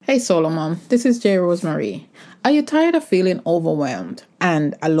Hey Solomon, this is J. Rosemary. Are you tired of feeling overwhelmed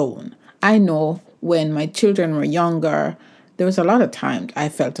and alone? I know when my children were younger, there was a lot of times I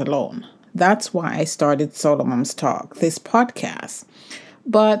felt alone. That's why I started Solomon's Talk, this podcast.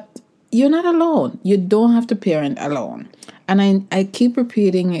 But you're not alone. You don't have to parent alone. And I keep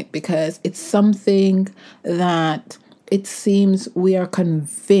repeating it because it's something that it seems we are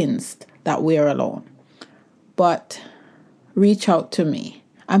convinced that we're alone. But reach out to me.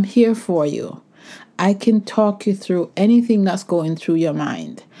 I'm here for you. I can talk you through anything that's going through your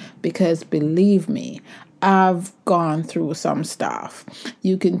mind because believe me, I've gone through some stuff.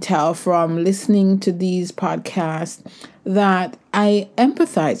 You can tell from listening to these podcasts that I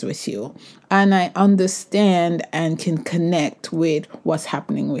empathize with you and I understand and can connect with what's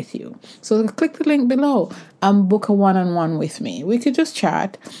happening with you. So click the link below and book a one-on-one with me. We could just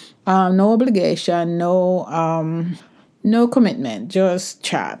chat. No obligation, no commitment, just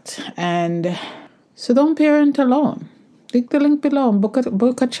chat. And so don't parent alone. Click the link below and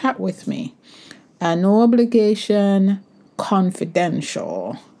book a chat with me. No obligation,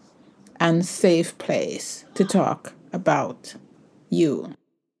 confidential, and safe place to talk about you.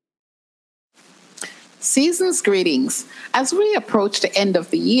 Season's greetings. As we approach the end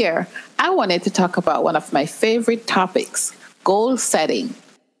of the year, I wanted to talk about one of my favorite topics, goal setting.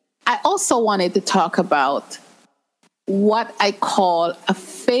 I also wanted to talk about what I call a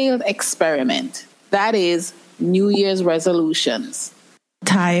failed experiment. That is New Year's resolutions.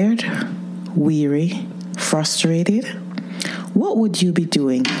 Tired, weary, frustrated? What would you be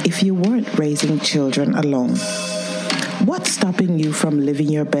doing if you weren't raising children alone? What's stopping you from living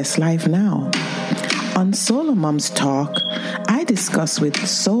your best life now? On Solo Moms Talk, I discuss with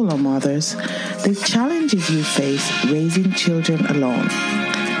solo mothers the challenges you face raising children alone.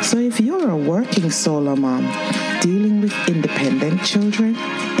 So if you're a working solo mom, dealing with independent children,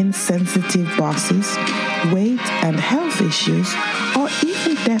 insensitive bosses, weight and health issues, or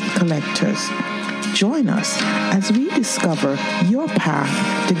even debt collectors, join us as we discover your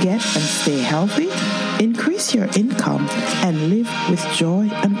path to get and stay healthy, increase your income, and live with joy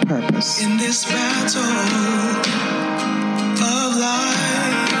and purpose. In this battle of life,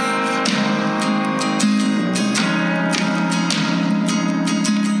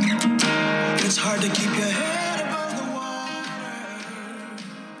 it's hard to keep your head above the water.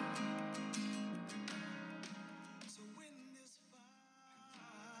 So win this fight.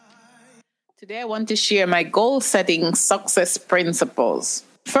 Today, I want to share my goal-setting success principles.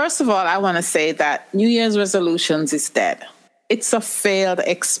 First of all, I want to say that New Year's resolutions is dead. It's a failed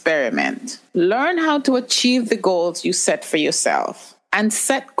experiment. Learn how to achieve the goals you set for yourself and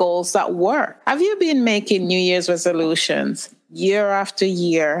set goals that work. Have you been making New Year's resolutions year after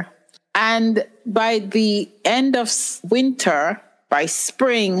year? And by the end of winter, by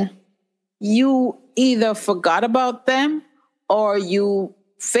spring, you either forgot about them or you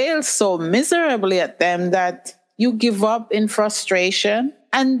failed so miserably at them that you give up in frustration.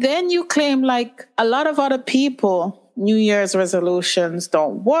 And then you claim, like a lot of other people, New Year's resolutions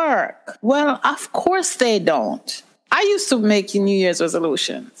don't work. Well, of course they don't. I used to make New Year's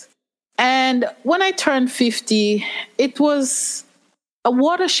resolutions. And when I turned 50, it was a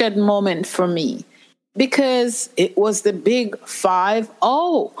watershed moment for me because it was the big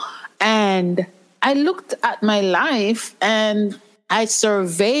 5-0. And I looked at my life and I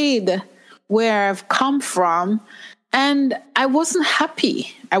surveyed where I've come from, and I wasn't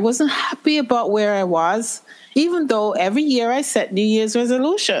happy. I wasn't happy about where I was, even though every year I set New Year's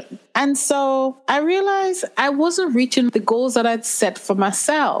resolution. And so I realized I wasn't reaching the goals that I'd set for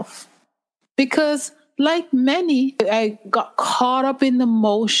myself because, like many, I got caught up in the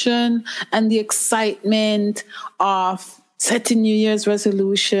motion and the excitement of setting New Year's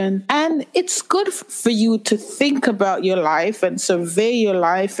resolution. And it's good for you to think about your life and survey your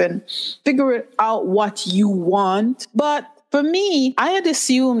life and figure out what you want. But for me, I had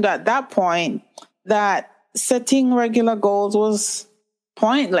assumed at that point that setting regular goals was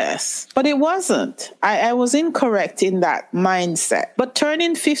pointless, but it wasn't. I was incorrect in that mindset. But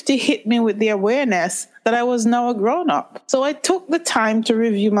turning 50 hit me with the awareness that I was now a grown-up. So I took the time to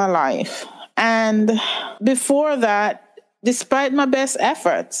review my life. And before that, despite my best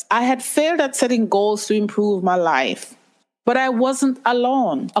efforts, I had failed at setting goals to improve my life. But I wasn't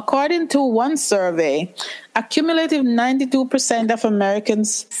alone. According to one survey, a cumulative 92% of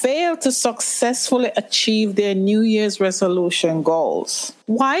Americans fail to successfully achieve their New Year's resolution goals.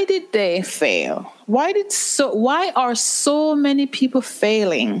 Why did they fail? Why are so many people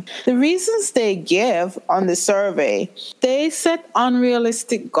failing? The reasons they give on the survey, they set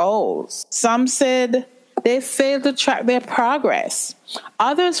unrealistic goals. Some said they failed to track their progress.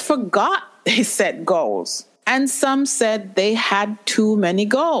 Others forgot they set goals. And some said they had too many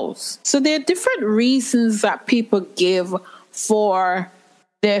goals. So there are different reasons that people give for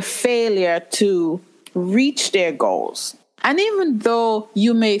their failure to reach their goals. And even though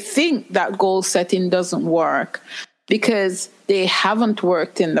you may think that goal setting doesn't work because they haven't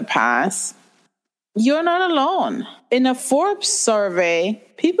worked in the past, you're not alone. In a Forbes survey,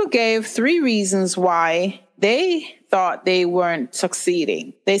 people gave 3 reasons why they thought they weren't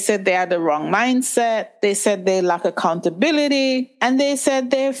succeeding. They said they had the wrong mindset. They said they lack accountability. And they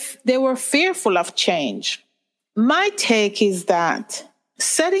said they were fearful of change. My take is that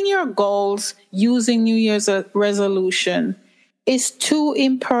setting your goals using New Year's resolution is too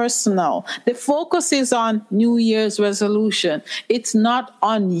impersonal. The focus is on New Year's resolution. It's not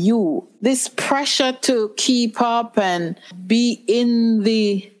on you. This pressure to keep up and be in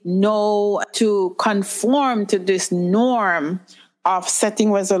the know, to conform to this norm of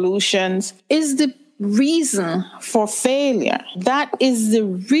setting resolutions is the reason for failure. That is the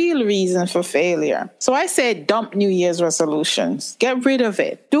real reason for failure. So I say dump New Year's resolutions. Get rid of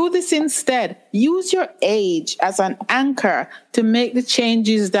it. Do this instead. Use your age as an anchor to make the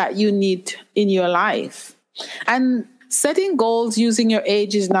changes that you need in your life. And setting goals using your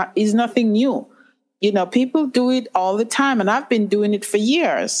age is nothing new. You know, people do it all the time, and I've been doing it for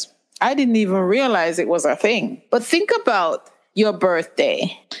years. I didn't even realize it was a thing. But think about your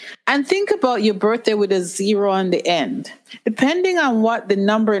birthday. And think about your birthday with a 0 on the end. Depending on what the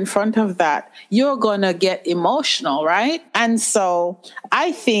number in front of that, you're going to get emotional, right? And so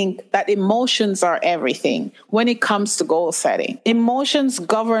I think that emotions are everything when it comes to goal setting. Emotions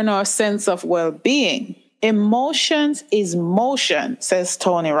govern our sense of well-being. Emotions is motion, says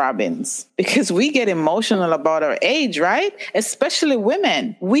Tony Robbins, because we get emotional about our age, right? Especially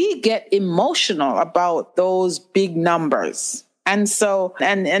women. We get emotional about those big numbers. And so,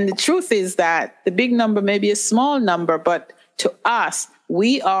 and the truth is that the big number may be a small number, but to us,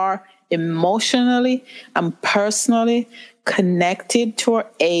 we are emotionally and personally connected to our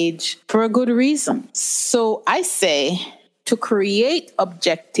age for a good reason. So I say to create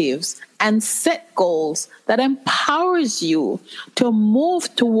objectives and set goals that empowers you to move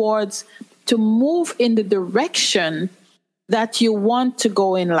in the direction that you want to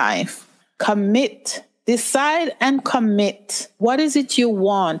go in life. Commit. Decide and commit. What is it you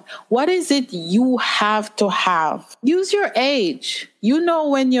want? What is it you have to have? Use your age. You know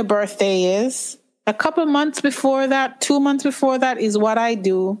when your birthday is. A couple months before that, 2 months before that is what I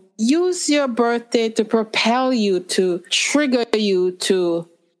do. Use your birthday to propel you, to trigger you, to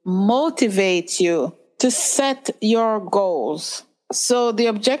motivate you, to set your goals. So the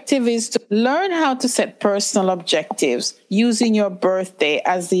objective is to learn how to set personal objectives using your birthday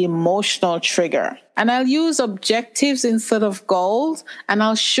as the emotional trigger. And I'll use objectives instead of goals, and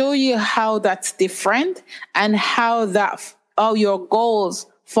I'll show you how that's different and how your goals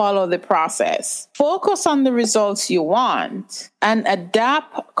follow the process. Focus on the results you want and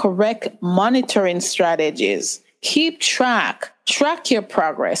adapt correct monitoring strategies. Keep track your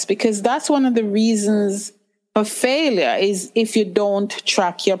progress, because that's one of the reasons for failure is if you don't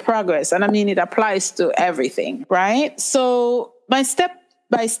track your progress. And I mean, it applies to everything, right? So my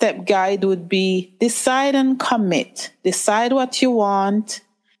step-by-step guide would be decide and commit. Decide what you want.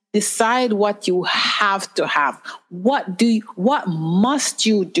 Decide what you have to have. What must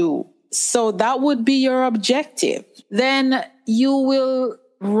you do? So that would be your objective. Then you will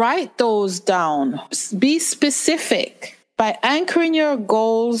write those down. Be specific. By anchoring your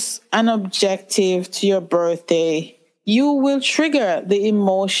goals and objective to your birthday, you will trigger the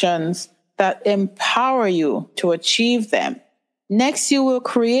emotions that empower you to achieve them. Next, you will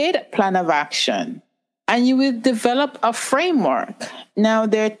create a plan of action. And you will develop a framework. Now,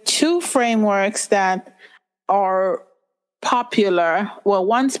 there are 2 frameworks that are popular,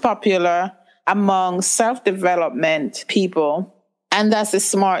 once popular among self-development people, and that's the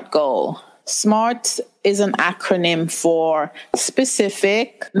SMART goal. SMART is an acronym for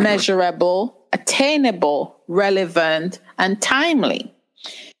specific, measurable, attainable, relevant, and timely.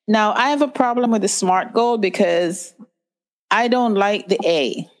 Now, I have a problem with the SMART goal because I don't like the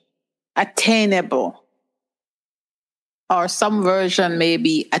A, attainable. Or some version may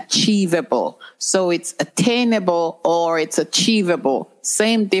be achievable. So it's attainable or it's achievable.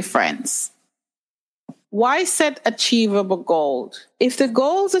 Same difference. Why set achievable goals? If the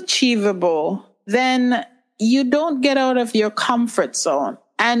goal's achievable, then you don't get out of your comfort zone.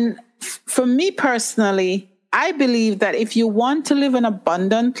 And for me personally, I believe that if you want to live an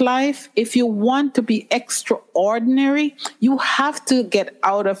abundant life, if you want to be extraordinary, you have to get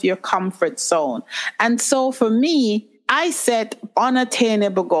out of your comfort zone. And so for me, I set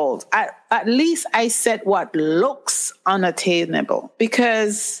unattainable goals. At least I set what looks unattainable,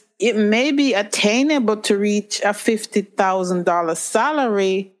 because it may be attainable to reach a $50,000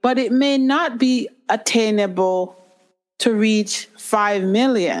 salary, but it may not be attainable to reach 5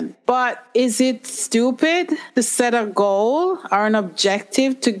 million. But is it stupid to set a goal or an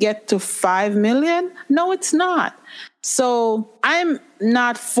objective to get to 5 million? No, it's not. So I'm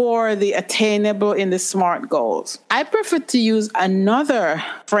not for the attainable in the SMART goals. I prefer to use another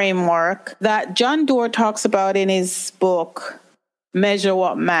framework that John Doerr talks about in his book, Measure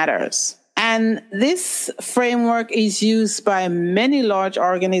What Matters. And this framework is used by many large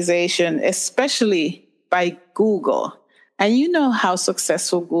organizations, especially by Google. And you know how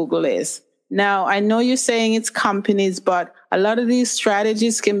successful Google is. Now, I know you're saying it's companies, but a lot of these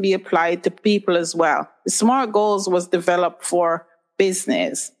strategies can be applied to people as well. The SMART goals was developed for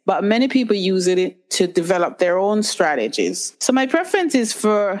business, but many people use it to develop their own strategies. So my preference is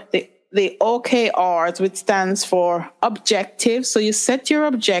for the OKRs, which stands for objective. So you set your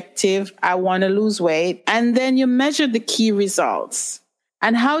objective, I want to lose weight, and then you measure the key results.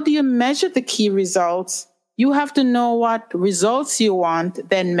 And how do you measure the key results? You have to know what results you want,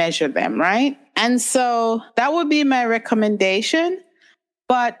 then measure them, right? And so that would be my recommendation.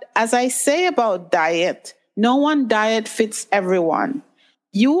 But as I say about diet, no one diet fits everyone.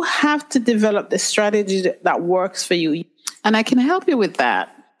 You have to develop the strategy that works for you. And I can help you with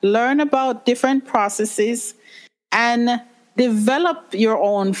that. Learn about different processes and develop your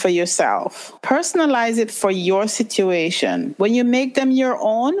own for yourself. Personalize it for your situation. When you make them your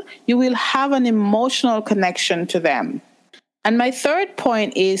own, you will have an emotional connection to them. And my third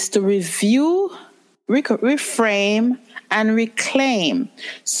point is to review, reframe, and reclaim.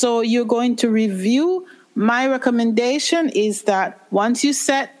 So you're going to review. My recommendation is that once you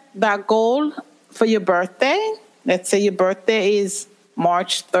set that goal for your birthday, let's say your birthday is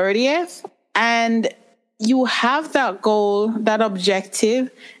March 30th, and you have that goal, that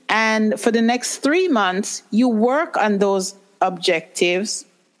objective, and for the next 3 months, you work on those objectives.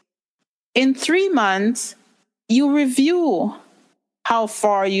 In 3 months, you review how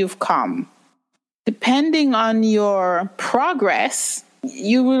far you've come. Depending on your progress,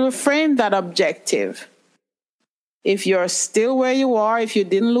 you will reframe that objective. If you're still where you are, if you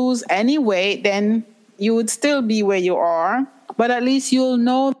didn't lose any weight, then you would still be where you are, but at least you'll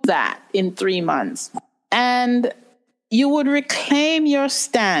know that in 3 months. And you would reclaim your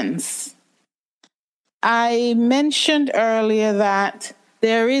stance. I mentioned earlier that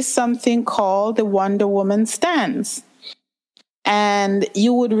there is something called the Wonder Woman stance, and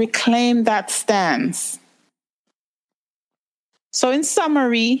you would reclaim that stance. So in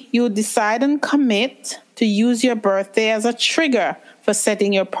summary, you decide and commit to use your birthday as a trigger for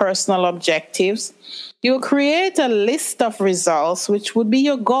setting your personal objectives. You'll create a list of results, which would be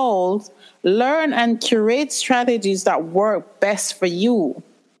your goals. Learn and curate strategies that work best for you.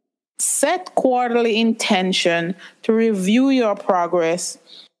 Set quarterly intention to review your progress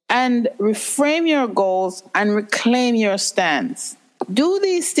and reframe your goals and reclaim your stance. Do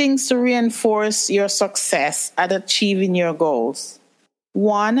these things to reinforce your success at achieving your goals.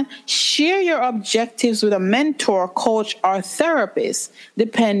 1, share your objectives with a mentor, coach, or therapist,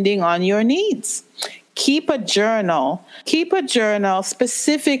 depending on your needs. Keep a journal. Keep a journal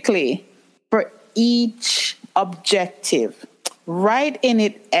specifically for each objective. Write in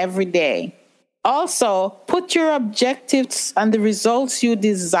it every day. Also, put your objectives and the results you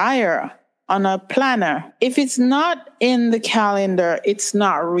desire on a planner. If it's not in the calendar, it's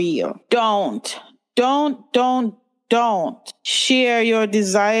not real. Don't share your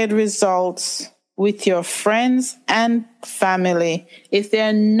desired results with your friends and family if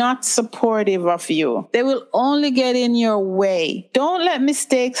they're not supportive of you. They will only get in your way. Don't let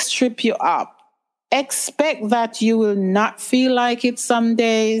mistakes trip you up. Expect that you will not feel like it some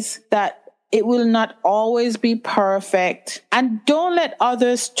days, that it will not always be perfect. And don't let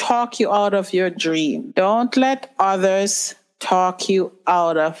others talk you out of your dream. Don't let others talk you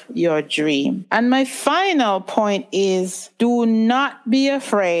out of your dream. And my final point is, do not be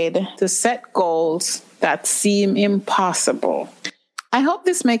afraid to set goals that seem impossible. I hope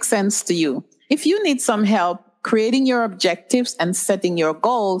this makes sense to you. If you need some help creating your objectives and setting your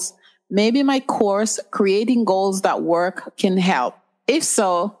goals, maybe my course, Creating Goals That Work, can help. If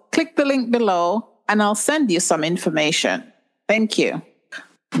so, click the link below and I'll send you some information. Thank you.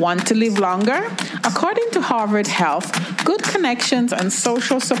 Want to live longer? According to Harvard Health, good connections and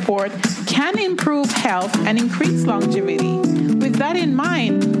social support can improve health and increase longevity. With that in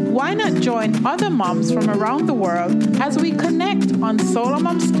mind, why not join other moms from around the world as we connect on Solo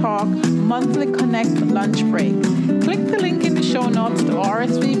Moms Talk Monthly Connect Lunch Break? Click the link in the show notes to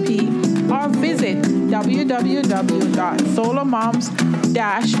RSVP or visit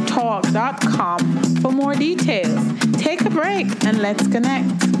www.solomoms-talk.com for more details. Take a break and let's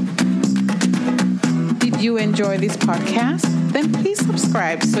connect. Did you enjoy this podcast? Then please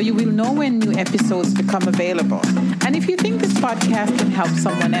subscribe so you will know when new episodes become available. And if you think this podcast can help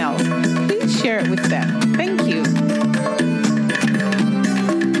someone else, please share it with them. Thank you.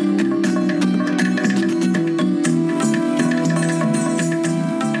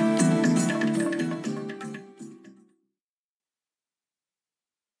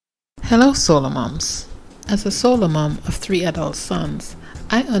 Hello, Solo Moms. As a solo mom of 3 adult sons,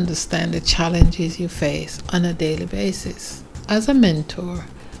 I understand the challenges you face on a daily basis. As a mentor,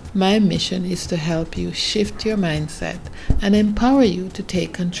 my mission is to help you shift your mindset and empower you to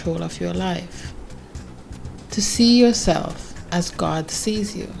take control of your life, to see yourself as God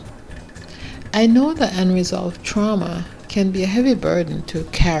sees you. I know that unresolved trauma can be a heavy burden to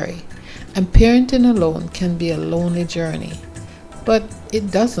carry, and parenting alone can be a lonely journey. But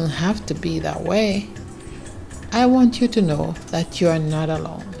it doesn't have to be that way. I want you to know that you are not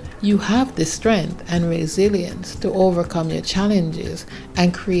alone. You have the strength and resilience to overcome your challenges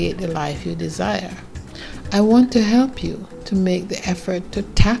and create the life you desire. I want to help you to make the effort to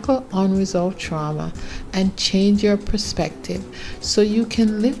tackle unresolved trauma and change your perspective so you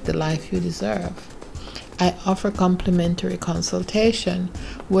can live the life you deserve. I offer complimentary consultation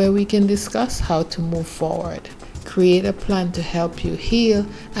where we can discuss how to move forward, create a plan to help you heal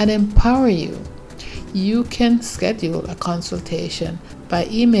and empower you. You can schedule a consultation by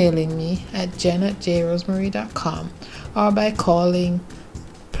emailing me at jen@jrosemary.com or by calling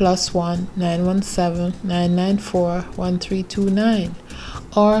 +1 917 994 1329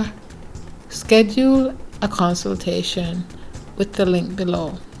 or schedule a consultation with the link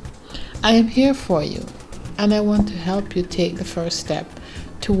below. I am here for you, and I want to help you take the first step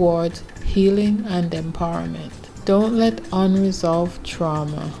towards healing and empowerment. Don't let unresolved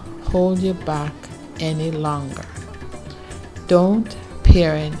trauma hold you back any longer. Don't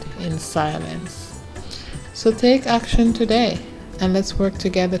parent in silence. So take action today, and let's work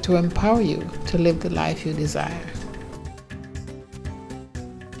together to empower you to live the life you desire.